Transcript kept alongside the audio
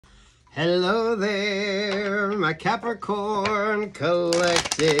Hello there, my Capricorn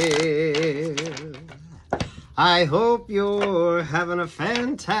collective. I hope you're having a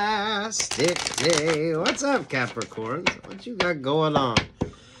fantastic day. What's up, Capricorn? What you got going on?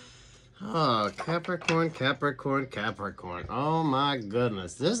 Oh, Capricorn, Capricorn, Capricorn. Oh my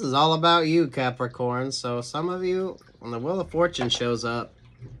goodness. This is all about you, Capricorn. So some of you, when the Wheel of Fortune shows up,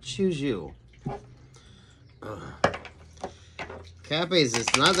 choose you. Cappies,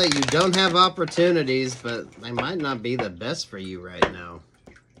 it's not that you don't have opportunities, but they might not be the best for you right now.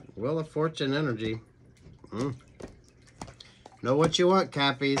 Wheel of Fortune energy. Know what you want,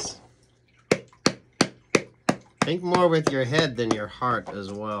 Cappies. Think more with your head than your heart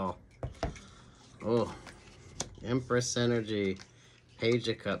as well. Oh, Empress energy. Page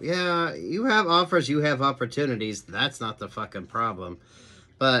of Cups. Yeah, you have offers, you have opportunities. That's not the fucking problem.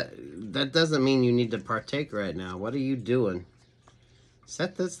 But that doesn't mean you need to partake right now. What are you doing?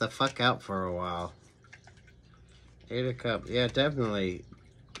 Set this the fuck out for a while. Eight of Cups. Yeah, definitely.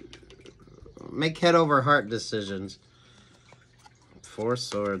 Make head over heart decisions. Four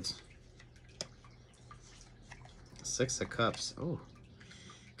Swords. Six of Cups. Oh.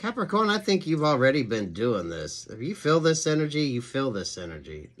 Capricorn, I think you've already been doing this. If you feel this energy, you feel this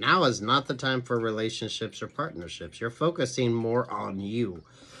energy. Now is not the time for relationships or partnerships. You're focusing more on you.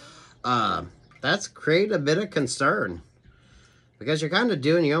 That's created a bit of concern. Because you're kind of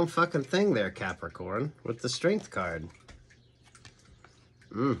doing your own fucking thing there, Capricorn, with the Strength card.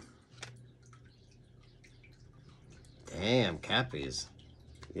 Damn, Cappies.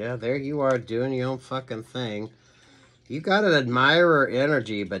 Yeah, there you are doing your own fucking thing. You got an admirer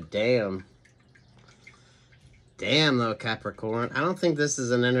energy, but damn. Damn, though, Capricorn. I don't think this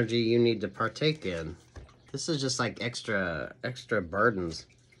is an energy you need to partake in. This is just like extra burdens.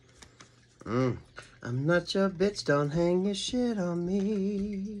 I'm not your bitch, don't hang your shit on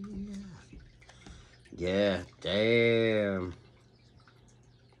me. Yeah, damn.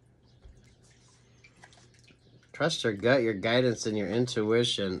 Trust your gut, your guidance, and your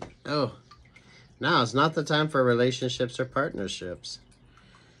intuition. Oh, now it's not the time for relationships or partnerships.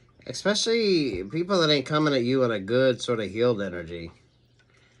 Especially people that ain't coming at you in a good sort of healed energy.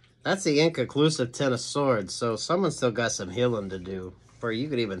 That's the inconclusive Ten of Swords, so someone's still got some healing to do before you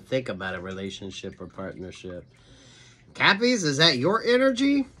could even think about a relationship or partnership. Cappies, is that your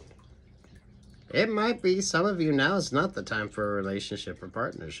energy? It might be. Some of you now is not the time for a relationship or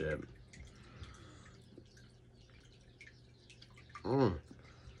partnership. Damn,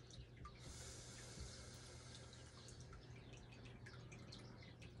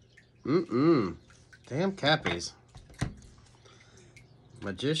 Cappies.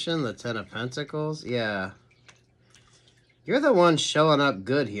 Magician, the Ten of Pentacles. Yeah. You're the one showing up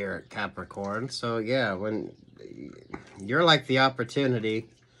good here at Capricorn. So, yeah, when you're like the opportunity,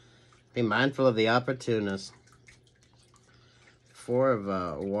 be mindful of the opportunist. Four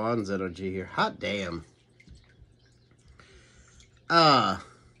of Wands energy here. Hot damn. A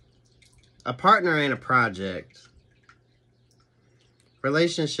partner ain't a project.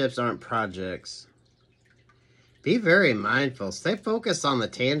 Relationships aren't projects. Be very mindful. Stay focused on the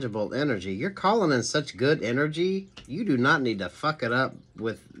tangible energy. You're calling in such good energy. You do not need to fuck it up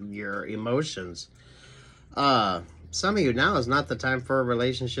with your emotions. Some of you now is not the time for a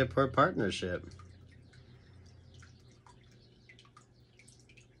relationship or a partnership.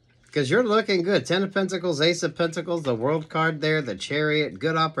 Because you're looking good. Ten of Pentacles, Ace of Pentacles, the World card there, the Chariot.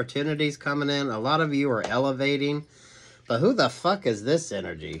 Good opportunities coming in. A lot of you are elevating. But who the fuck is this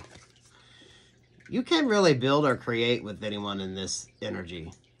energy? You can't really build or create with anyone in this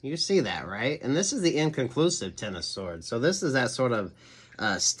energy. You see that, right? And this is the inconclusive Ten of Swords. So this is that sort of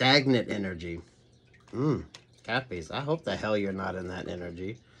stagnant energy. Cappies, I hope the hell you're not in that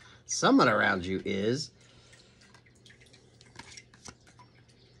energy. Someone around you is.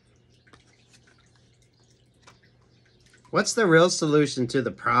 What's the real solution to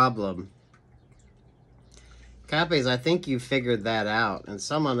the problem? Cappies, I think you figured that out, and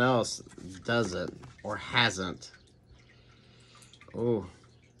someone else doesn't or hasn't. Oh,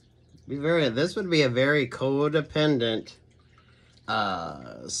 this would be a very codependent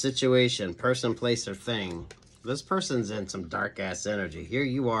situation, person, place, or thing. This person's in some dark ass energy. Here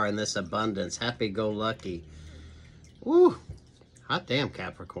you are in this abundance, happy-go-lucky. Ooh, hot damn,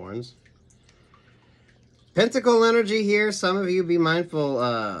 Capricorns. Pentacle energy here. Some of you be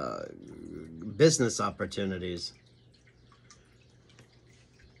mindful. Business opportunities.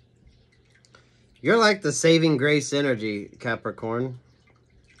 You're like the saving grace energy, Capricorn.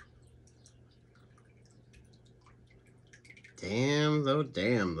 Damn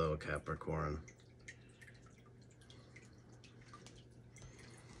though, Capricorn.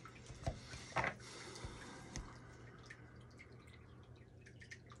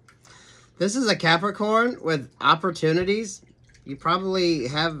 This is a Capricorn with opportunities. You probably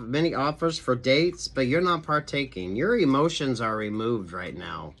have many offers for dates, but you're not partaking. Your emotions are removed right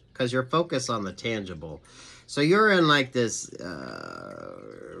now because you're focused on the tangible. So you're in like this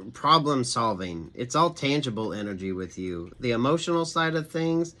problem solving. It's all tangible energy with you. The emotional side of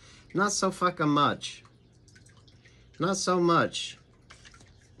things, not so fucking much. Not so much.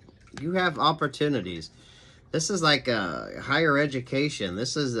 You have opportunities. This is like a higher education.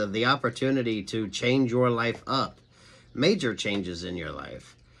 This is the opportunity to change your life up. Major changes in your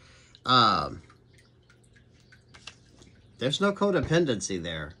life. There's no codependency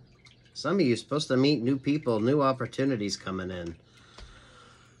there. Some of you are supposed to meet new people, new opportunities coming in.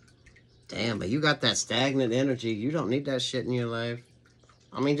 Damn, but you got that stagnant energy. You don't need that shit in your life.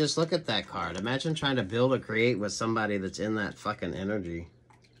 I mean, just look at that card. Imagine trying to build or create with somebody that's in that fucking energy.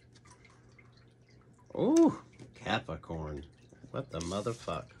 Ooh, Capricorn. What the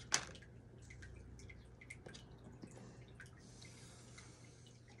motherfuck?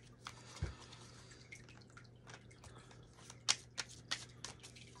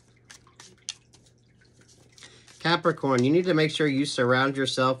 Capricorn, you need to make sure you surround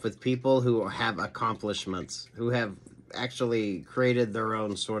yourself with people who have accomplishments, who have actually created their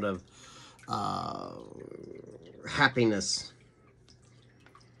own sort of happiness.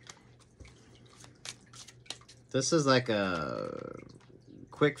 This is like a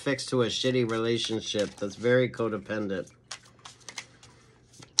quick fix to a shitty relationship that's very codependent.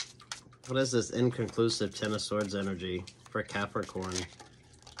 What is this inconclusive Ten of Swords energy for Capricorn?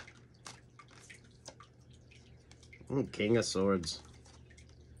 Ooh, King of Swords.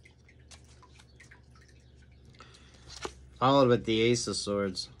 Followed with the Ace of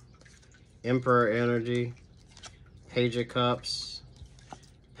Swords. Emperor energy. Page of Cups.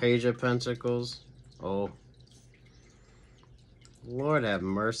 Page of Pentacles. Oh. Lord have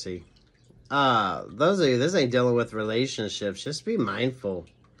mercy. Those of you, this ain't dealing with relationships. Just be mindful.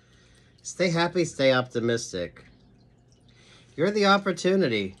 Stay happy, stay optimistic. You're the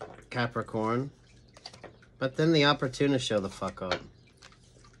opportunity, Capricorn. But then the opportunists show the fuck up.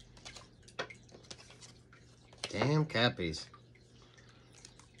 Damn Cappies.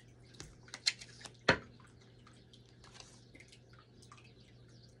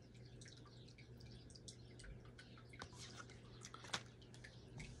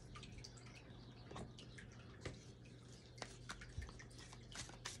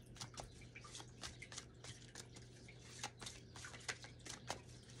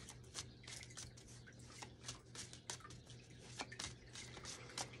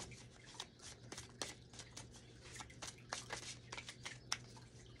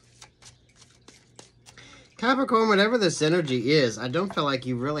 Capricorn, whatever this energy is, I don't feel like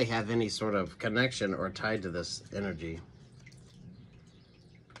you really have any sort of connection or tied to this energy.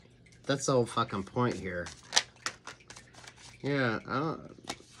 That's the whole fucking point here. Yeah,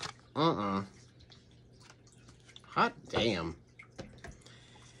 Hot damn.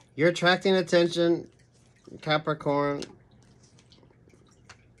 You're attracting attention, Capricorn.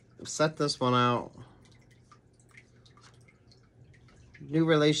 Set this one out. New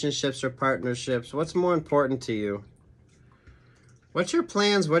relationships or partnerships. What's more important to you? What's your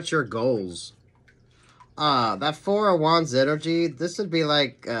plans? What's your goals? That Four of Wands energy, this would be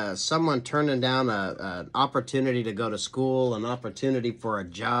like someone turning down an opportunity to go to school, an opportunity for a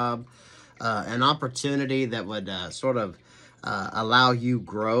job, an opportunity that would sort of allow you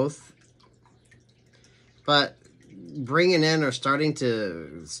growth. But bringing in or starting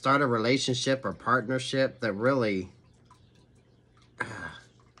to start a relationship or partnership that really...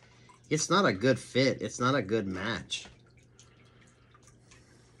 it's not a good fit. It's not a good match.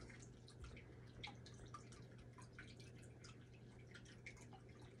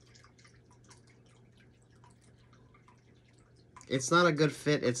 It's not a good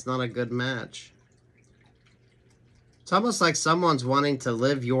fit. It's not a good match. It's almost like someone's wanting to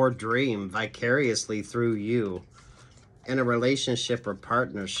live your dream vicariously through you in a relationship or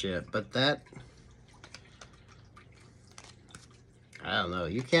partnership. But that... I don't know.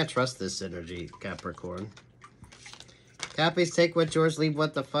 You can't trust this energy, Capricorn. Cappies, take what's yours, leave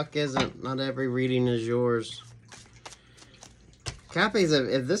what the fuck isn't. Not every reading is yours. Cappies,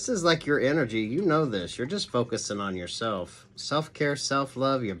 if this is like your energy, you know this. You're just focusing on yourself. Self-care,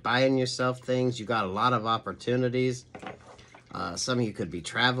 self-love. You're buying yourself things. You got a lot of opportunities. Some of you could be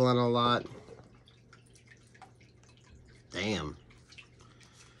traveling a lot. Damn.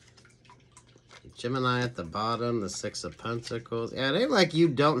 Gemini at the bottom, the Six of Pentacles. Yeah, it ain't like you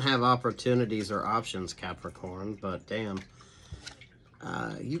don't have opportunities or options, Capricorn, but damn.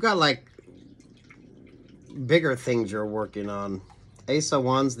 You got like bigger things you're working on. Ace of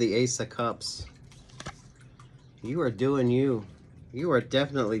Wands, the Ace of Cups. You are doing you. You are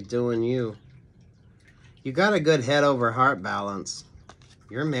definitely doing you. You got a good head over heart balance.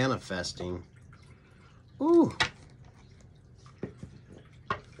 You're manifesting. Ooh.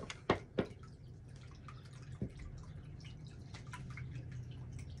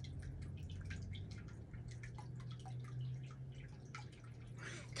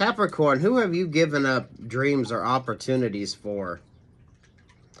 Capricorn, who have you given up dreams or opportunities for?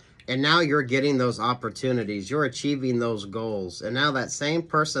 And now you're getting those opportunities. You're achieving those goals. And now that same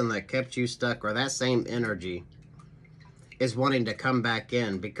person that kept you stuck, or that same energy, is wanting to come back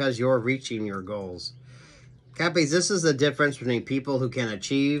in because you're reaching your goals. Cappies, this is the difference between people who can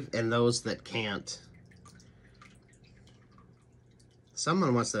achieve and those that can't.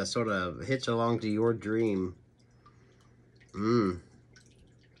 Someone wants to sort of hitch along to your dream.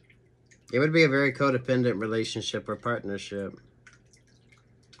 It would be a very codependent relationship or partnership.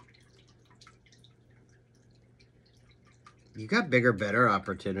 You got bigger, better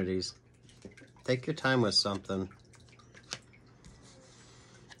opportunities. Take your time with something.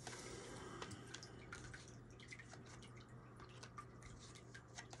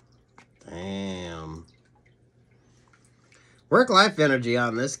 Damn. Work-life energy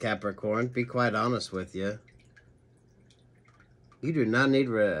on this, Capricorn. Be quite honest with you. You do not need...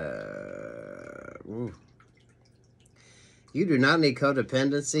 You do not need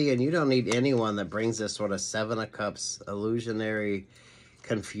codependency, and you don't need anyone that brings this sort of Seven of Cups, illusionary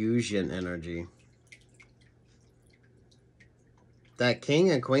confusion energy. That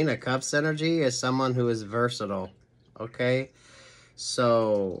King and Queen of Cups energy is someone who is versatile, okay?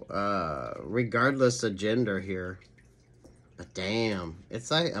 So, regardless of gender here. But damn,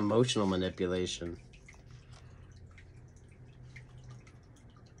 it's like emotional manipulation.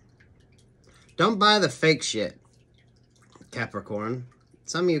 Don't buy the fake shit, Capricorn.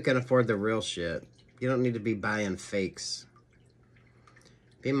 Some of you can afford the real shit. You don't need to be buying fakes.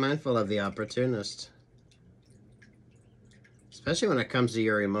 Be mindful of the opportunist. Especially when it comes to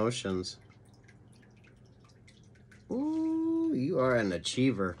your emotions. Ooh, you are an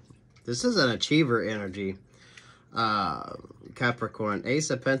achiever. This is an achiever energy. Capricorn.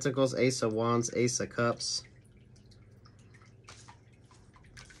 Ace of Pentacles, Ace of Wands, Ace of Cups.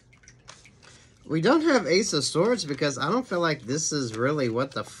 We don't have Ace of Swords because I don't feel like this is really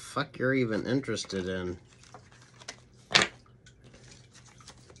what the fuck you're even interested in.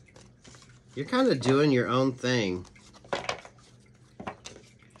 You're kind of doing your own thing.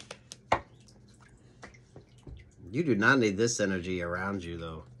 You do not need this energy around you,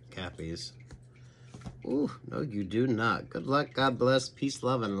 though, Cappies. Ooh, no, you do not. Good luck, God bless, peace,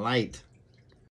 love, and light.